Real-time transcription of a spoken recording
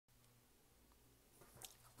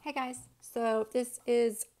Hey guys, so this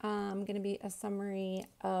is going to be a summary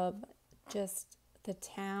of just the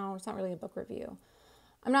town. It's not really a book review.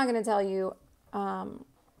 I'm not going to tell you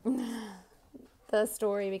the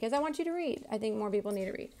story because I want you to read. I think more people need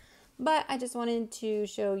to read. But I just wanted to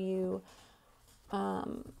show you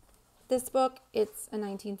this book. It's a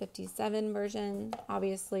 1957 version.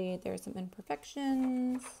 Obviously, there's some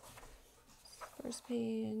imperfections. First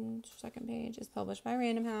page, second page is published by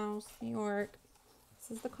Random House, New York.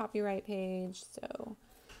 This is the copyright page. So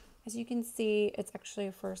as you can see, it's actually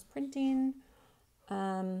a first printing,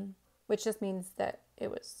 which just means that it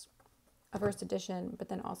was a first edition, but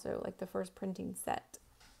then also like the first printing set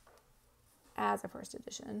as a first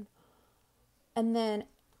edition. And then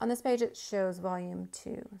on this page, it shows volume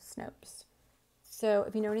 2, Snopes. So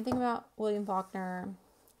if you know anything about William Faulkner,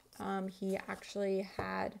 he actually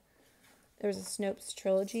had, there's a Snopes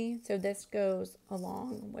trilogy. So this goes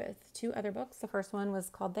along with 2 other books. The first one was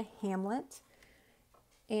called The Hamlet,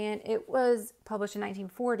 and it was published in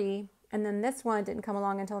 1940. And then this one didn't come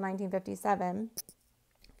along until 1957,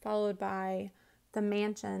 followed by The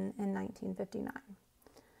Mansion in 1959.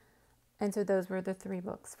 And so those were the 3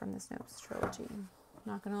 books from the Snopes trilogy. I'm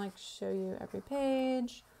not going to like show you every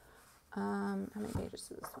page. How many pages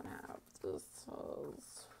does this one have? This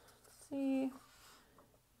has, let's see,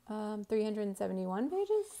 371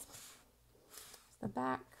 pages. The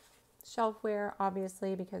back, shelfware,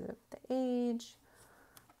 obviously, because of the age.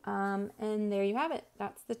 And there you have it.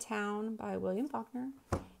 That's The Town by William Faulkner.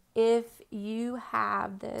 If you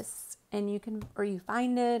have this and you can, or you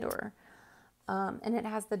find it, or and it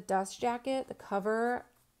has the dust jacket, the cover,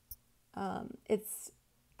 it's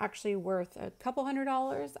actually worth a couple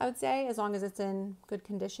 $100s, I would say, as long as it's in good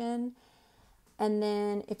condition. And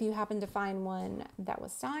then if you happen to find one that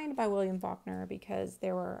was signed by William Faulkner, because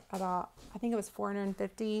there were about, I think it was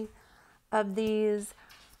 450 of these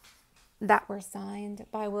that were signed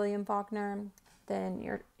by William Faulkner, then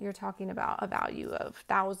you're talking about a value of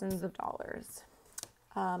thousands of dollars.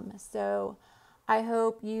 So I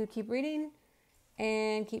hope you keep reading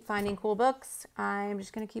and keep finding cool books. I'm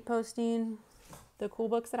just going to keep posting the cool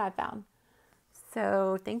books that I found.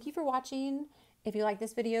 So thank you for watching. If you like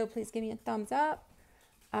this video, please give me a thumbs up.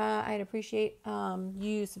 I'd appreciate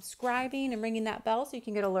you subscribing and ringing that bell so you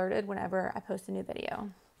can get alerted whenever I post a new video.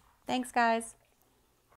 Thanks, guys.